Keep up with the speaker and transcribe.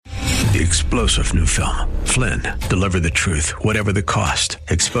The explosive new film, Flynn, deliver the truth, whatever the cost,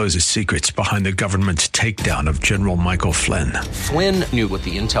 exposes secrets behind the government's takedown of General Michael Flynn. Flynn knew what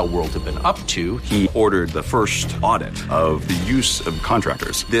the intel world had been up to. He ordered the first audit of the use of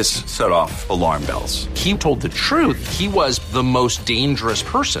contractors. This set off alarm bells. He told the truth. He was the most dangerous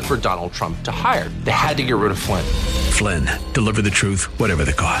person for Donald Trump to hire. They had to get rid of Flynn. Flynn, deliver the truth, whatever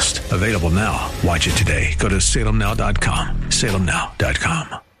the cost. Available now. Watch it today. Go to salemnow.com.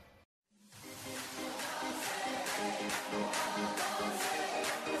 salemnow.com.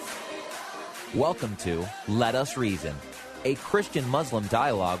 Welcome to Let Us Reason, a Christian-Muslim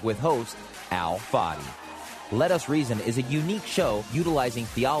dialogue with host Al Fadi. Let Us Reason is a unique show utilizing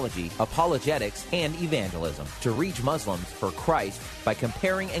theology, apologetics, and evangelism to reach Muslims for Christ by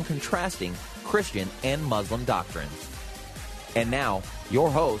comparing and contrasting Christian and Muslim doctrines. And now, your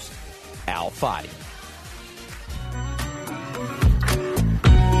host, Al Fadi.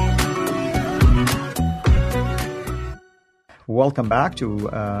 Welcome back to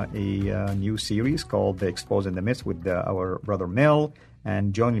a new series called The Exposing the Myths with our brother Mel,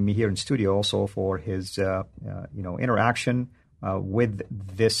 and joining me here in studio also for his interaction with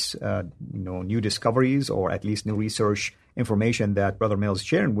this new discoveries, or at least new research information that brother Mel is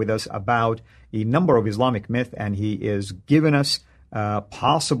sharing with us about a number of Islamic myths, and he is giving us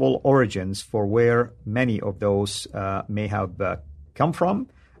possible origins for where many of those may have come from,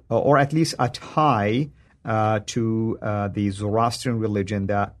 or at least a tie to the Zoroastrian religion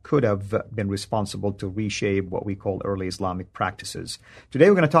that could have been responsible to reshape what we call early Islamic practices. Today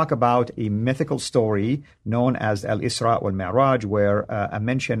we're going to talk about a mythical story known as Al-Isra wal-Mi'raj, where a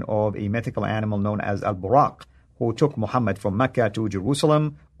mention of a mythical animal known as Al-Buraq, who took Muhammad from Mecca to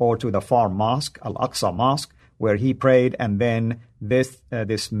Jerusalem, or to the far mosque, Al-Aqsa Mosque, where he prayed, and then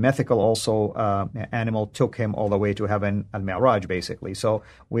this mythical also animal took him all the way to heaven, al-Mi'raj, basically. So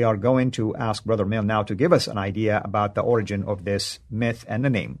we are going to ask Brother Mel now to give us an idea about the origin of this myth and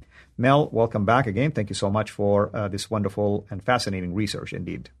the name. Mel, welcome back again. Thank you so much for this wonderful and fascinating research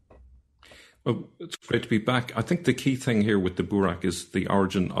indeed. Well, it's great to be back. I think the key thing here with the Buraq is the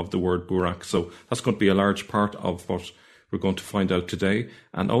origin of the word Buraq. So that's going to be a large part of what we're going to find out today.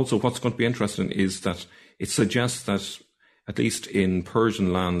 And also what's going to be interesting is that it suggests that, at least in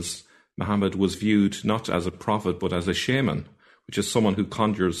Persian lands, Muhammad was viewed not as a prophet, but as a shaman, which is someone who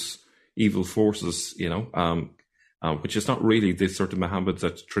conjures evil forces, which is not really the sort of Muhammad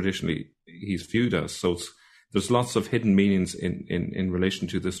that traditionally he's viewed as. So there's lots of hidden meanings in relation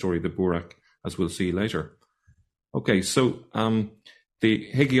to the story of the Buraq, as we'll see later. Okay, so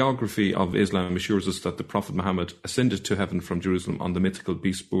the hagiography of Islam assures us that the Prophet Muhammad ascended to heaven from Jerusalem on the mythical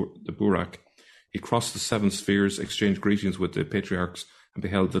beast, the Buraq. He crossed the seven spheres, exchanged greetings with the patriarchs, and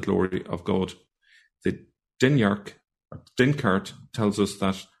beheld the glory of God. The Dinkart tells us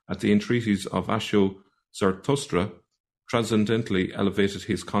that at the entreaties of Asho Zarathustra, transcendently elevated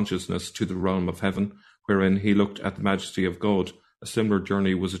his consciousness to the realm of heaven, wherein he looked at the majesty of God. A similar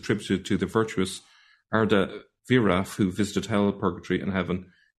journey was attributed to the virtuous Arda Viraf, who visited hell, purgatory, and heaven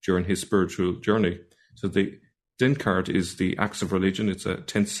during his spiritual journey. So the Dinkart is the Acts of Religion. It's a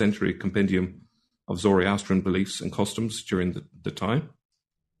 10th century compendium of Zoroastrian beliefs and customs during the time.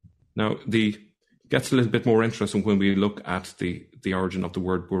 Now, it gets a little bit more interesting when we look at the origin of the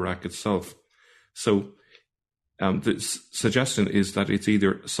word Buraq itself. So the suggestion is that it's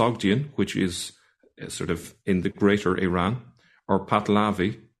either Sogdian, which is sort of in the greater Iran, or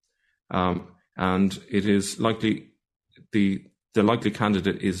Pahlavi, and it is likely the likely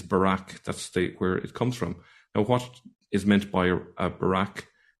candidate is Buraq. That's where it comes from. Now, what is meant by a Buraq?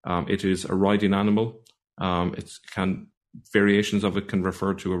 It is a riding animal. Variations of it can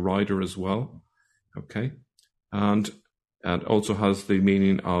refer to a rider as well. Okay, and also has the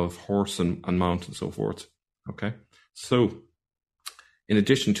meaning of horse and mount and so forth. Okay, so in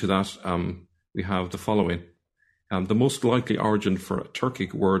addition to that, we have the following. The most likely origin for a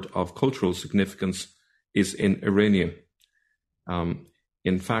Turkic word of cultural significance is in Iranian.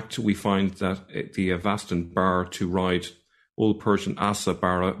 In fact, we find that the Avastan bar to ride, Old Persian asa,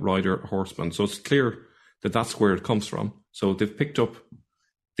 bara, rider, horseman. So it's clear that that's where it comes from. So they've picked up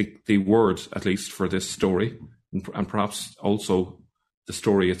the word, at least, for this story, and perhaps also the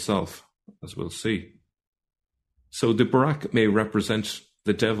story itself, as we'll see. So the Buraq may represent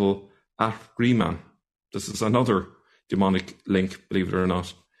the devil Ahriman. This is another demonic link, believe it or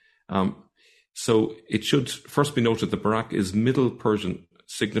not. So it should first be noted that Buraq is Middle Persian,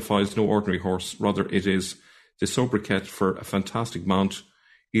 signifies no ordinary horse. Rather, it is the sobriquet for a fantastic mount,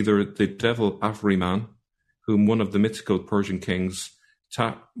 either the devil Ahriman, whom one of the mythical Persian kings,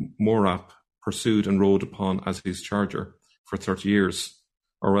 Morap, pursued and rode upon as his charger for 30 years.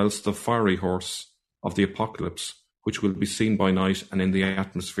 or else the fiery horse of the apocalypse, which will be seen by night and in the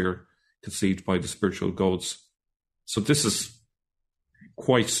atmosphere conceived by the spiritual gods. So this is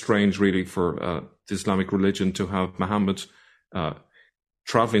quite strange, really, for the Islamic religion to have Muhammad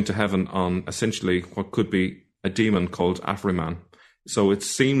traveling to heaven on essentially what could be a demon called Ahriman. So it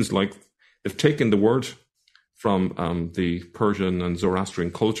seems like they've taken the word from the Persian and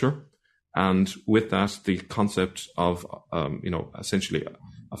Zoroastrian culture, and with that, the concept of, essentially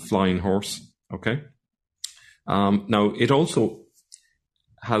a flying horse. Okay. Now, it also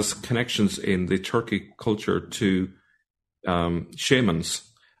has connections in the Turkic culture to shamans.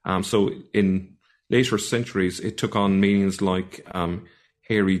 So in later centuries, it took on meanings like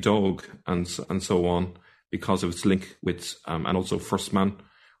hairy dog and so on, because of its link with, and also first man,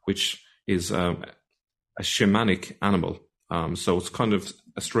 which is a shamanic animal. So it's kind of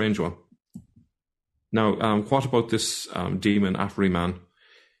a strange one. Now, what about this demon Ahriman?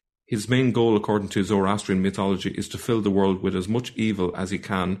 His main goal, according to Zoroastrian mythology, is to fill the world with as much evil as he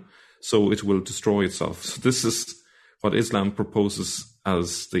can, so it will destroy itself. So this is what Islam proposes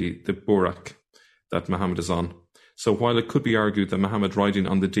as the Buraq that Muhammad is on. So while it could be argued that Muhammad riding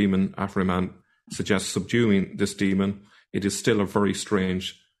on the demon Ahriman suggests subduing this demon, it is still a very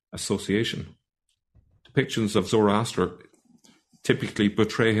strange association. Depictions of Zoroaster typically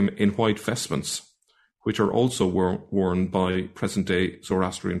portray him in white vestments, which are also worn by present-day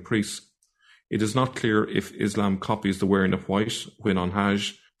Zoroastrian priests. It is not clear if Islam copies the wearing of white when on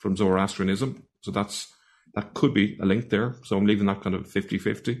Hajj from Zoroastrianism, so that could be a link there. So I'm leaving that kind of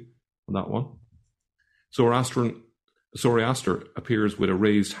 50-50 on that one. Zoroaster appears with a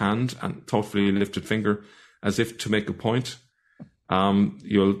raised hand and thoughtfully lifted finger as if to make a point.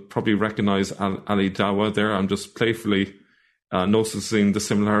 You'll probably recognize Ali Dawa there. I'm just playfully noticing the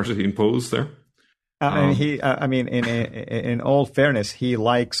similarity in pose there. In all fairness, he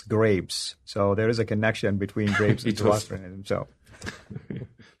likes grapes. So there is a connection between grapes and Zoroastrianism. So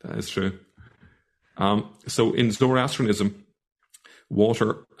that is true. So in Zoroastrianism,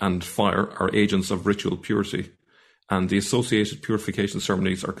 water and fire are agents of ritual purity, and the associated purification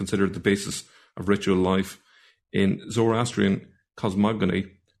ceremonies are considered the basis of ritual life. In Zoroastrian cosmogony,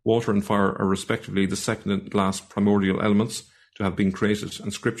 water and fire are respectively the second and last primordial elements to have been created,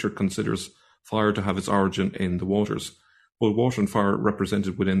 and scripture considers fire to have its origin in the waters. Both water and fire are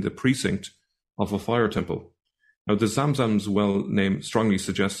represented within the precinct of a fire temple. Now, the Zamzam's well name strongly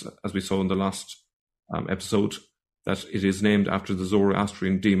suggests, as we saw in the last episode, that it is named after the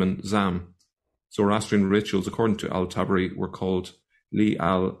Zoroastrian demon Zam. Zoroastrian rituals, according to Al-Tabari, were called Li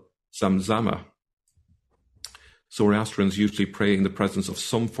al-Zamzama. Zoroastrians usually pray in the presence of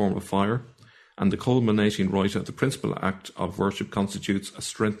some form of fire, and the culminating rite of the principal act of worship constitutes a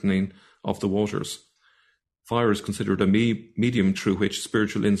strengthening of the waters. Fire is considered a medium through which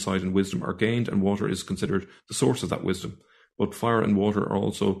spiritual insight and wisdom are gained, and water is considered the source of that wisdom. Both fire and water are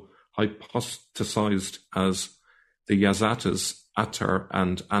also hypothesized as the Yazatas, Attar,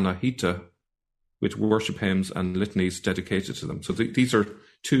 and Anahita, with worship hymns and litanies dedicated to them. So these are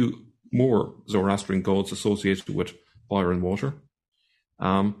two more Zoroastrian gods associated with fire and water.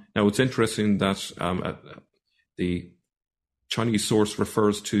 Now, it's interesting that the Chinese source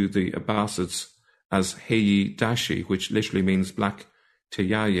refers to the Abbasids as Heyi Dashi, which literally means black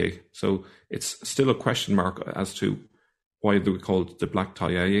Tayaye. So it's still a question mark as to why they were called the black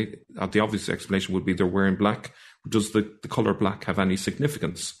Tayaye. The obvious explanation would be they're wearing black. Does the color black have any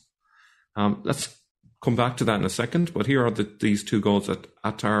significance? Let's come back to that in a second, but here are these two gods,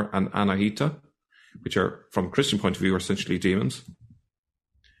 Attar and Anahita, which are, from a Christian point of view, are essentially demons.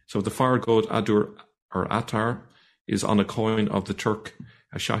 So the fire god Adur or Attar is on a coin of the Turk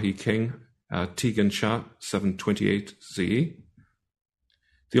Shahi king Tegan Shah 728 CE.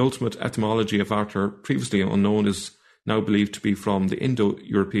 The ultimate etymology of Attar, previously unknown, is now believed to be from the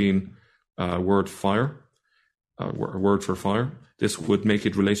Indo-European word fire, word for fire. This would make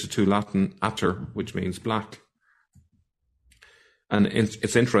it related to Latin attar, which means black. And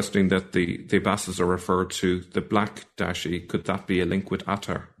it's interesting that the Abbasids are referred to the black Dashi. Could that be a link with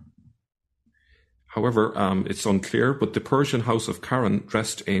Attar? However, it's unclear, but the Persian house of Karen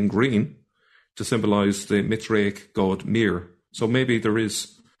dressed in green to symbolize the Mithraic god Mir. So maybe there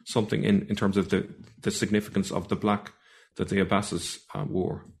is something in terms of the significance of the black that the Abbasids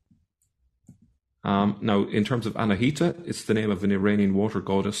wore. Now, in terms of Anahita, it's the name of an Iranian water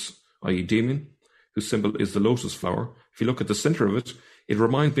goddess, i.e. demon, whose symbol is the lotus flower. If you look at the center of it, it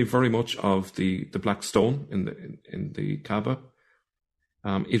reminds me very much of the black stone in the Kaaba.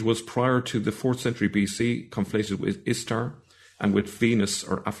 It was prior to the 4th century BC, conflated with Istar and with Venus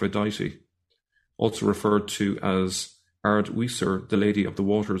or Aphrodite, also referred to as Ard Weiser, the Lady of the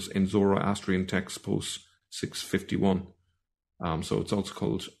Waters, in Zoroastrian text post 651. So it's also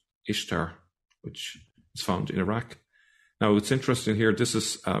called Ishtar, which is found in Iraq. Now, it's interesting here, this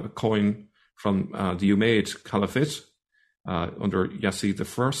is a coin from the Umayyad Caliphate under Yazid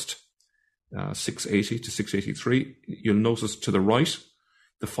I, 680 to 683. You'll notice to the right,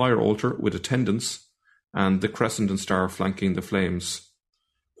 the fire altar with attendants and the crescent and star flanking the flames.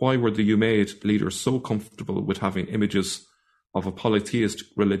 Why were the Umayyad leaders so comfortable with having images of a polytheist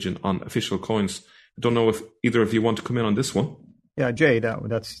religion on official coins? I don't know if either of you want to come in on this one. Yeah, Jay,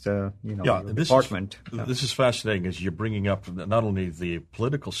 that's your department. This is fascinating as you're bringing up not only the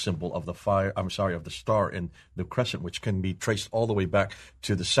political symbol of of the star and the crescent, which can be traced all the way back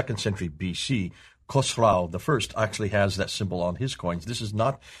to the 2nd century BC. Khosrau I actually has that symbol on his coins. This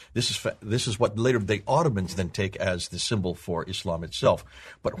is what later the Ottomans then take as the symbol for Islam itself.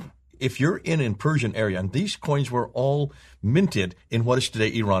 But if you're in Persian area, and these coins were all minted in what is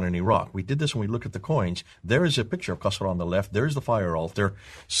today Iran and Iraq. We did this when we look at the coins. There is a picture of Khosrau on the left. There is the fire altar,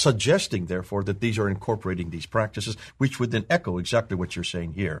 suggesting, therefore, that these are incorporating these practices, which would then echo exactly what you're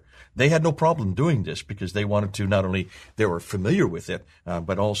saying here. They had no problem doing this because they wanted to, not only they were familiar with it,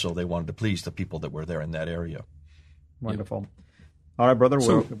 but also they wanted to please the people that were there in that area. Wonderful. All right, brother,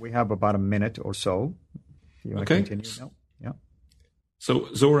 we have about a minute or so. If you want to continue now. Yeah.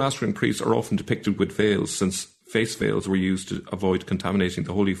 So Zoroastrian priests are often depicted with veils, since face veils were used to avoid contaminating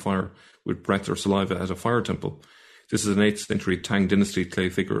the holy fire with breath or saliva at a fire temple. This is an 8th century Tang dynasty clay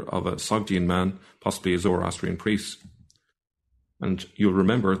figure of a Sogdian man, possibly a Zoroastrian priest. And you'll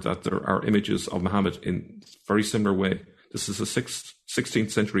remember that there are images of Muhammad in a very similar way. This is a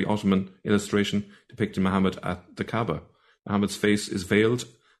 16th century Ottoman illustration depicting Muhammad at the Kaaba. Muhammad's face is veiled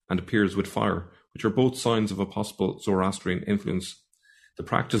and appears with fire, which are both signs of a possible Zoroastrian influence. The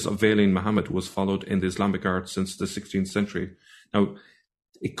practice of veiling Muhammad was followed in the Islamic art since the 16th century. Now,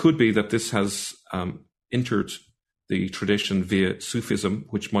 it could be that this has entered the tradition via Sufism,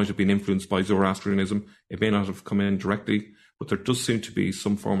 which might have been influenced by Zoroastrianism. It may not have come in directly, but there does seem to be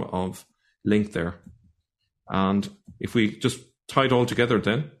some form of link there. And if we just tie it all together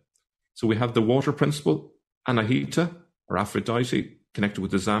then, so we have the water principle, Anahita, or Aphrodite, connected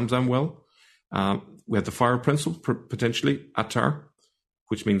with the Zamzam well. We have the fire principle, potentially, Attar,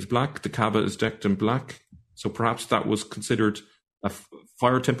 which means black. The Kaaba is decked in black. So perhaps that was considered a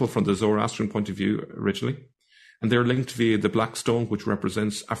fire temple from the Zoroastrian point of view originally. And they're linked via the black stone, which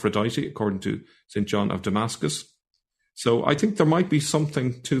represents Aphrodite, according to St. John of Damascus. So I think there might be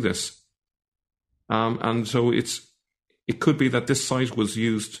something to this. And so it could be that this site was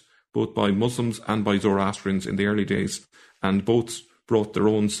used both by Muslims and by Zoroastrians in the early days, and both brought their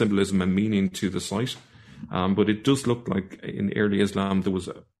own symbolism and meaning to the site. But it does look like in early Islam there was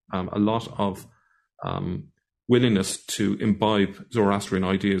a lot of willingness to imbibe Zoroastrian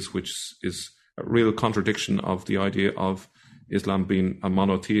ideas, which is a real contradiction of the idea of Islam being a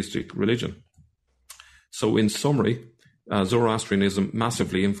monotheistic religion. So in summary, Zoroastrianism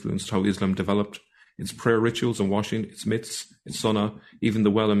massively influenced how Islam developed. Its prayer rituals and washing, its myths, its sunnah, even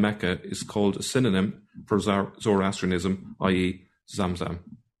the well in Mecca is called a synonym for Zoroastrianism, i.e. Zamzam.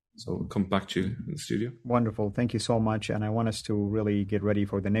 So we'll come back to you in the studio. Wonderful. Thank you so much. And I want us to really get ready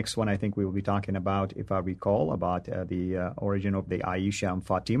for the next one. I think we will be talking about, if I recall, about the origin of the Aisha and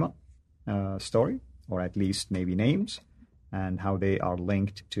Fatima story, or at least maybe names, and how they are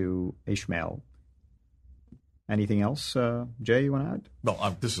linked to Ishmael. Anything else, Jay, you want to add?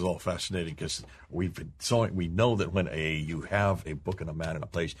 No, this is all fascinating because we know that when you have a book and a man in a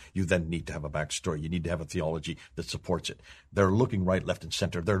place, you then need to have a backstory. You need to have a theology that supports it. They're looking right, left, and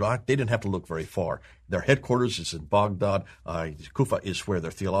center. They didn't have to look very far. Their headquarters is in Baghdad. Kufa is where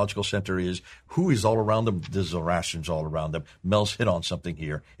their theological center is. Who is all around them? The Zoroastrians all around them. Mel's hit on something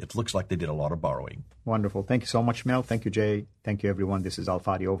here. It looks like they did a lot of borrowing. Wonderful. Thank you so much, Mel. Thank you, Jay. Thank you, everyone. This is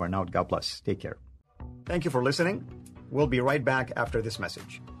Al-Fadi over and out. God bless. Take care. Thank you for listening. We'll be right back after this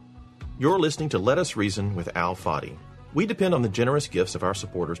message. You're listening to Let Us Reason with Al Fadi. We depend on the generous gifts of our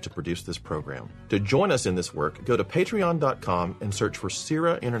supporters to produce this program. To join us in this work, go to patreon.com and search for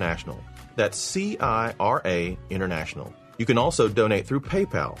CIRA International. That's CIRA International. You can also donate through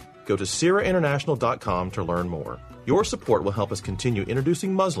PayPal. Go to CIRAInternational.com to learn more. Your support will help us continue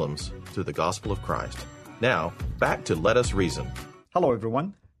introducing Muslims to the gospel of Christ. Now, back to Let Us Reason. Hello,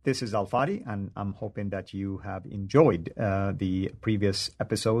 everyone. This is Al-Fadi, and I'm hoping that you have enjoyed the previous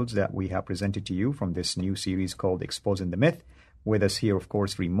episodes that we have presented to you from this new series called Exposing the Myth. With us here, of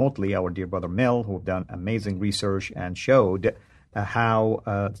course, remotely, our dear brother Mel, who have done amazing research and showed how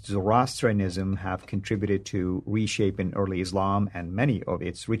Zoroastrianism have contributed to reshaping early Islam and many of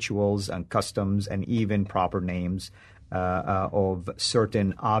its rituals and customs and even proper names of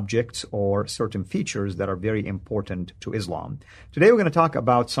certain objects or certain features that are very important to Islam. Today we're going to talk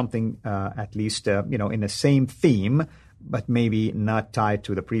about something at least in the same theme, but maybe not tied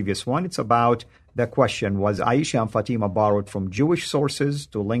to the previous one. It's about the question, was Aisha and Fatima borrowed from Jewish sources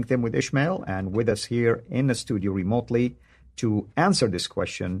to link them with Ishmael? And with us here in the studio remotely to answer this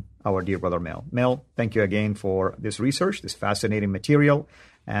question, our dear brother Mel. Mel, thank you again for this research, this fascinating material.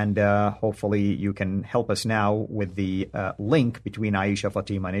 And hopefully you can help us now with the link between Aisha,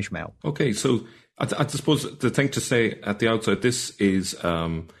 Fatima, and Ishmael. Okay, so I suppose the thing to say at the outset, this is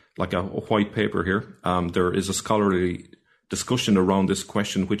like a white paper here. There is a scholarly discussion around this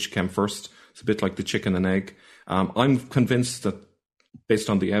question, which came first. It's a bit like the chicken and egg. I'm convinced that, based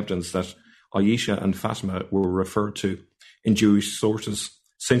on the evidence, that Aisha and Fatima were referred to in Jewish sources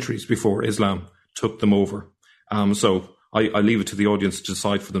centuries before Islam took them over. So I leave it to the audience to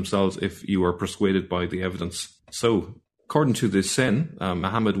decide for themselves if you are persuaded by the evidence. So, according to the Sen,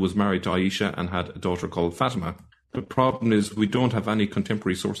 Muhammad was married to Aisha and had a daughter called Fatima. The problem is we don't have any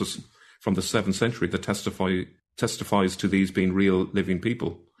contemporary sources from the 7th century that testifies to these being real living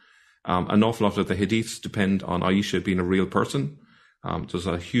people. An awful lot of the hadiths depend on Aisha being a real person. There's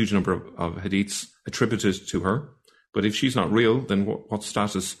a huge number of hadiths attributed to her. But if she's not real, then what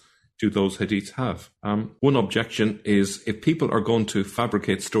status do those hadiths have? One objection is, if people are going to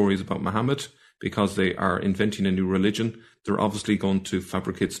fabricate stories about Muhammad because they are inventing a new religion, they're obviously going to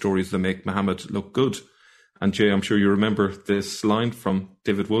fabricate stories that make Muhammad look good. And Jay, I'm sure you remember this line from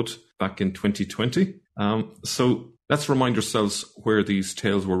David Wood back in 2020. So let's remind ourselves where these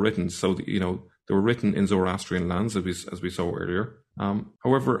tales were written. So, they were written in Zoroastrian lands, as we saw earlier.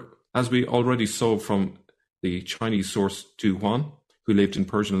 However, as we already saw from the Chinese source Du Huan, who lived in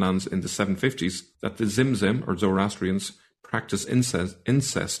Persian lands in the 750s, that the Zimzim, or Zoroastrians, practice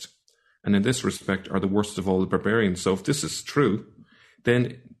incest, and in this respect are the worst of all the barbarians. So if this is true,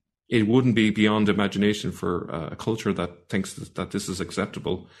 then it wouldn't be beyond imagination for a culture that thinks that this is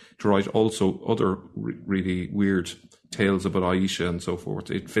acceptable to write also other really weird tales about Aisha and so forth.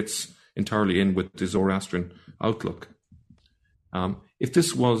 It fits entirely in with the Zoroastrian outlook. If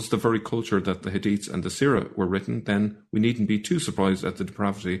this was the very culture that the Hadiths and the Sirah were written, then we needn't be too surprised at the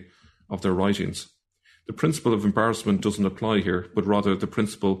depravity of their writings. The principle of embarrassment doesn't apply here, but rather the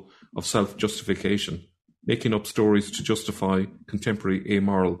principle of self-justification, making up stories to justify contemporary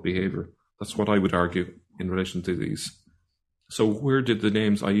amoral behaviour. That's what I would argue in relation to these. So where did the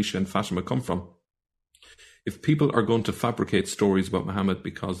names Aisha and Fatima come from? If people are going to fabricate stories about Muhammad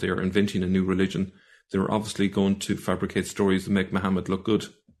because they are inventing a new religion, they're obviously going to fabricate stories that make Muhammad look good.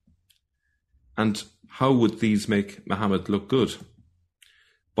 And how would these make Muhammad look good?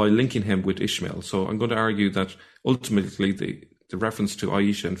 By linking him with Ishmael. So I'm going to argue that ultimately the reference to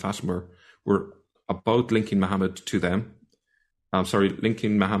Aisha and Fatima were about linking Muhammad to them.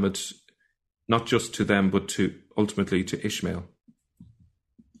 Linking Muhammad not just to them, but ultimately to Ishmael.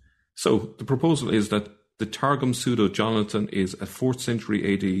 So the proposal is that the Targum Pseudo-Jonathan is a 4th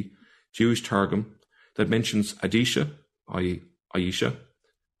century AD Jewish Targum that mentions Adisha, i.e. Aisha,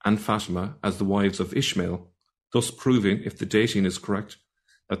 and Fatima as the wives of Ishmael, thus proving, if the dating is correct,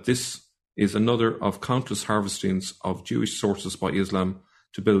 that this is another of countless harvestings of Jewish sources by Islam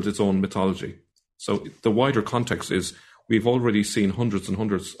to build its own mythology. So the wider context is, we've already seen hundreds and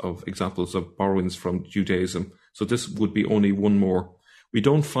hundreds of examples of borrowings from Judaism, so this would be only one more. We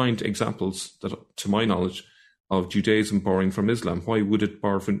don't find examples, that, to my knowledge, of Judaism borrowing from Islam. Why would it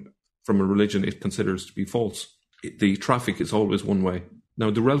borrow from a religion it considers to be false? The traffic is always one way. Now,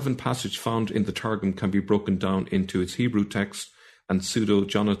 the relevant passage found in the Targum can be broken down into its Hebrew text and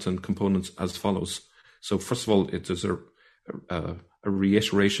pseudo-Jonathan components as follows. So first of all, it is a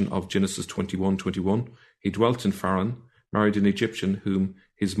reiteration of Genesis 21:21. He dwelt in Pharaoh, married an Egyptian whom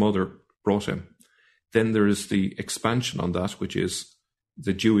his mother brought him. Then there is the expansion on that, which is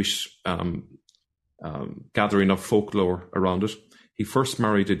the Jewish gathering of folklore around it. He first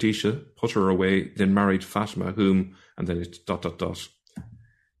married Adisha, put her away, then married Fatima, whom, and then it's ...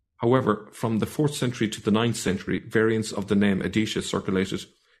 However, from the 4th century to the 9th century, variants of the name Adisha circulated,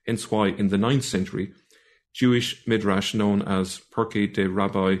 hence why in the 9th century, Jewish midrash known as Pirkei de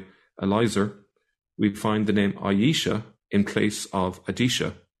Rabbi Eliezer, we find the name Aisha in place of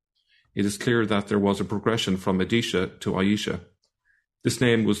Adisha. It is clear that there was a progression from Adisha to Aisha. This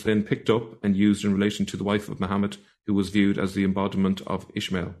name was then picked up and used in relation to the wife of Muhammad, who was viewed as the embodiment of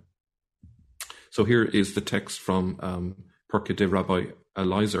Ishmael. So here is the text from Pirkei de Rabbi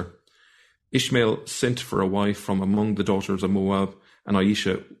Eliezer. Ishmael sent for a wife from among the daughters of Moab, and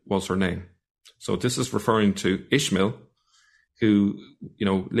Aisha was her name. So this is referring to Ishmael, who,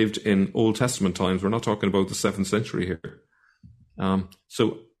 lived in Old Testament times. We're not talking about the 7th century here.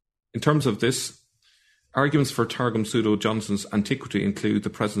 So in terms of this, arguments for Targum Pseudo-Johnson's antiquity include the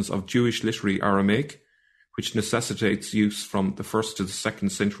presence of Jewish literary Aramaic, which necessitates use from the 1st to the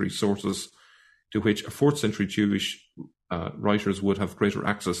 2nd century sources, to which a 4th century Jewish writers would have greater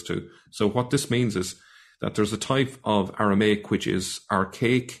access to. So what this means is that there's a type of Aramaic which is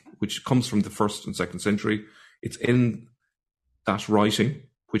archaic, which comes from the 1st and 2nd century. It's in that writing,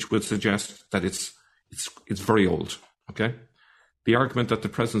 which would suggest that it's very old. Okay, the argument that the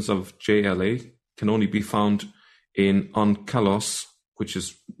presence of JLA can only be found in Onkelos, which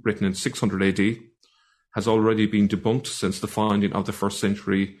is written in 600 AD, has already been debunked since the finding of the 1st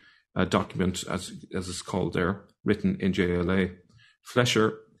century document, as it's called there, written in JLA.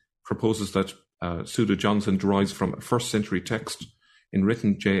 Flesher proposes that Pseudo-Johnson derives from a 1st century text in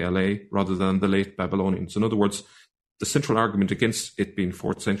written JLA rather than the late Babylonians. In other words, the central argument against it being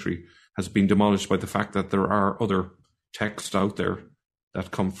 4th century has been demolished by the fact that there are other texts out there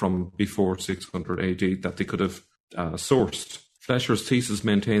that come from before 600 AD that they could have sourced. Flesher's thesis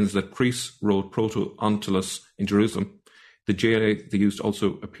maintains that priests wrote Proto-Onkelos in Jerusalem. The JLA they used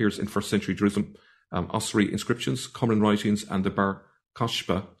also appears in 1st century Jerusalem, ossuary inscriptions, common writings, and the Bar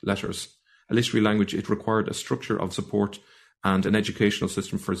Kokhba letters. A literary language, it required a structure of support and an educational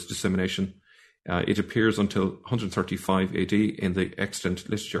system for its dissemination. It appears until 135 AD in the extant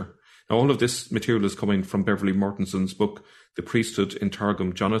literature. Now, all of this material is coming from Beverly Mortenson's book, The Priesthood in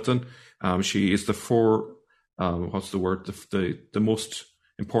Targum Jonathan. She is the most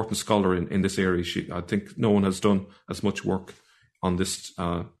important scholar in this area. I think no one has done as much work on this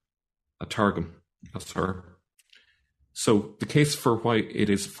Targum as her. So the case for why it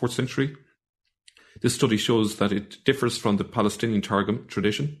is 4th century, this study shows that it differs from the Palestinian Targum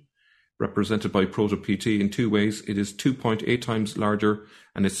tradition, represented by Proto-PT in 2 ways. It is 2.8 times larger,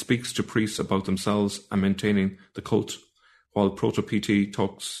 and it speaks to priests about themselves and maintaining the cult, while Proto-PT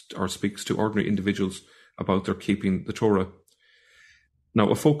talks or speaks to ordinary individuals about their keeping the Torah. Now,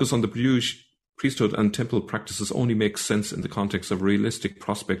 a focus on the Jewish priesthood and temple practices only makes sense in the context of a realistic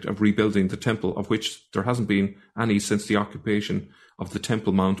prospect of rebuilding the temple, of which there hasn't been any since the occupation of the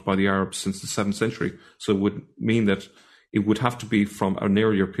Temple Mount by the Arabs since the 7th century. So it would mean that it would have to be from an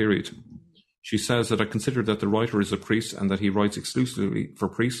earlier period. She says that I consider that the writer is a priest and that he writes exclusively for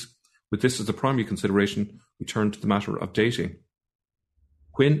priests. With this as the primary consideration, we turn to the matter of dating.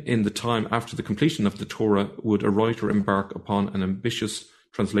 When in the time after the completion of the Torah would a writer embark upon an ambitious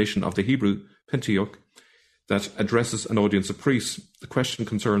translation of the Hebrew Pentateuch that addresses an audience of priests? The question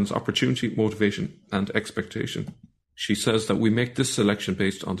concerns opportunity, motivation, and expectation. She says that we make this selection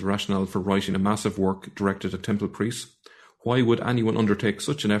based on the rationale for writing a massive work directed at temple priests. Why would anyone undertake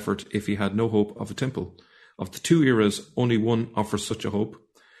such an effort if he had no hope of a temple? Of the 2 eras, only one offers such a hope.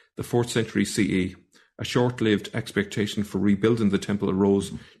 The 4th century CE. A short-lived expectation for rebuilding the temple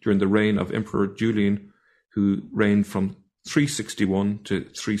arose during the reign of Emperor Julian, who reigned from 361 to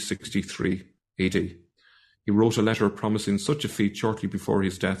 363 AD. He wrote a letter promising such a feat shortly before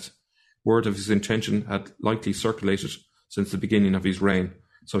his death. Word of his intention had likely circulated since the beginning of his reign.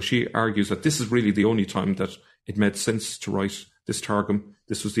 So she argues that this is really the only time that it made sense to write this Targum.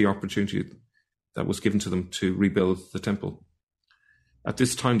 This was the opportunity that was given to them to rebuild the temple. At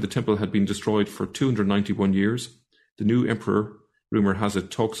this time, the temple had been destroyed for 291 years. The new emperor, rumor has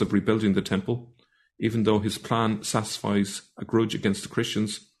it, talks of rebuilding the temple. Even though his plan satisfies a grudge against the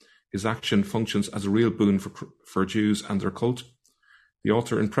Christians, his action functions as a real boon for Jews and their cult. The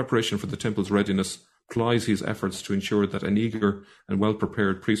author, in preparation for the temple's readiness, plies his efforts to ensure that an eager and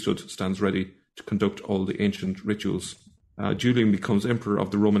well-prepared priesthood stands ready to conduct all the ancient rituals. Julian becomes emperor of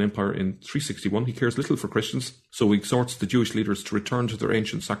the Roman Empire in 361. He cares little for Christians, so he exhorts the Jewish leaders to return to their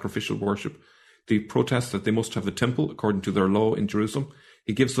ancient sacrificial worship. They protest that they must have a temple according to their law in Jerusalem.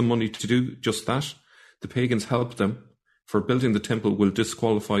 He gives them money to do just that. The pagans help them, for building the temple will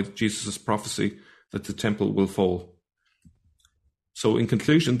disqualify Jesus' prophecy that the temple will fall. So in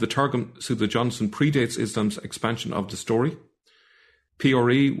conclusion, the Targum Pseudo-Johnson predates Islam's expansion of the story.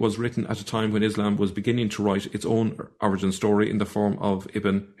 PRE was written at a time when Islam was beginning to write its own origin story in the form of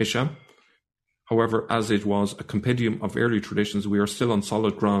Ibn Hisham. However, as it was a compendium of early traditions, we are still on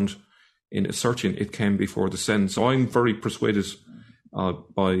solid ground in asserting it came before the Send. So I'm very persuaded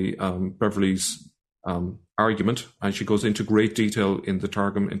by Beverly's argument, and she goes into great detail in the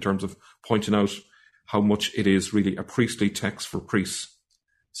Targum in terms of pointing out how much it is really a priestly text for priests.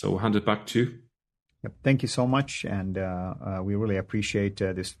 So I'll hand it back to you. Yep. Thank you so much, and we really appreciate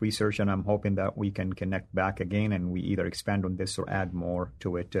this research, and I'm hoping that we can connect back again and we either expand on this or add more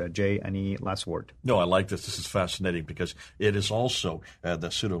to it. Jay, any last word? No, I like this. This is fascinating because it is also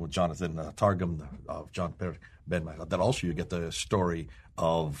the pseudo-Jonathan Targum of John Ben Michael. That also you get the story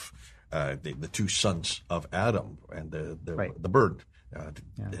of the two sons of Adam and the bird.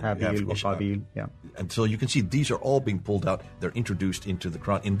 Habil, yeah. And so you can see these are all being pulled out. They're introduced into the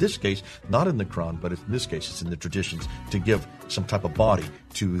Quran. In this case, not in the Quran, but in this case, it's in the traditions to give some type of body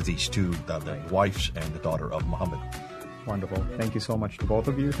to these two, the wives and the daughter of Muhammad. Wonderful. Thank you so much to both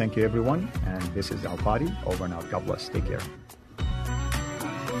of you. Thank you, everyone. And this is Al Fadi. Over and out. God bless. Take care.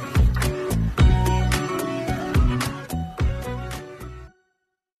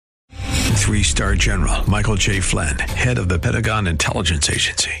 Three-star General Michael J. Flynn, head of the Pentagon Intelligence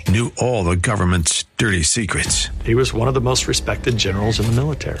Agency, knew all the government's dirty secrets. He was one of the most respected generals in the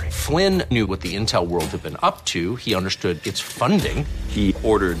military. Flynn knew what the intel world had been up to. He understood its funding. He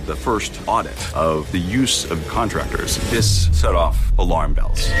ordered the first audit of the use of contractors. This set off alarm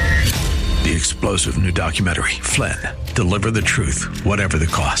bells. The explosive new documentary, Flynn, Deliver the Truth, Whatever the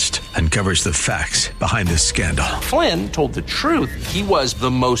Cost, uncovers the facts behind this scandal. Flynn told the truth. He was the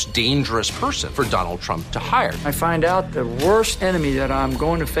most dangerous person for Donald Trump to hire. I find out the worst enemy that I'm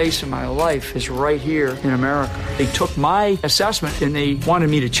going to face in my life is right here in America. They took my assessment and they wanted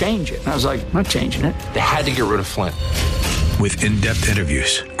me to change it. And I was like, I'm not changing it. They had to get rid of Flynn. With in-depth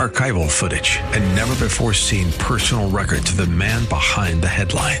interviews, archival footage, and never-before-seen personal records of the man behind the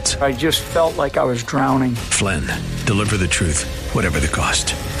headlines. I just felt like I was drowning. Flynn, Deliver the Truth, Whatever the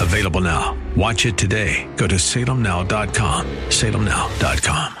Cost. Available now. Watch it today. Go to salemnow.com.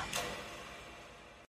 salemnow.com.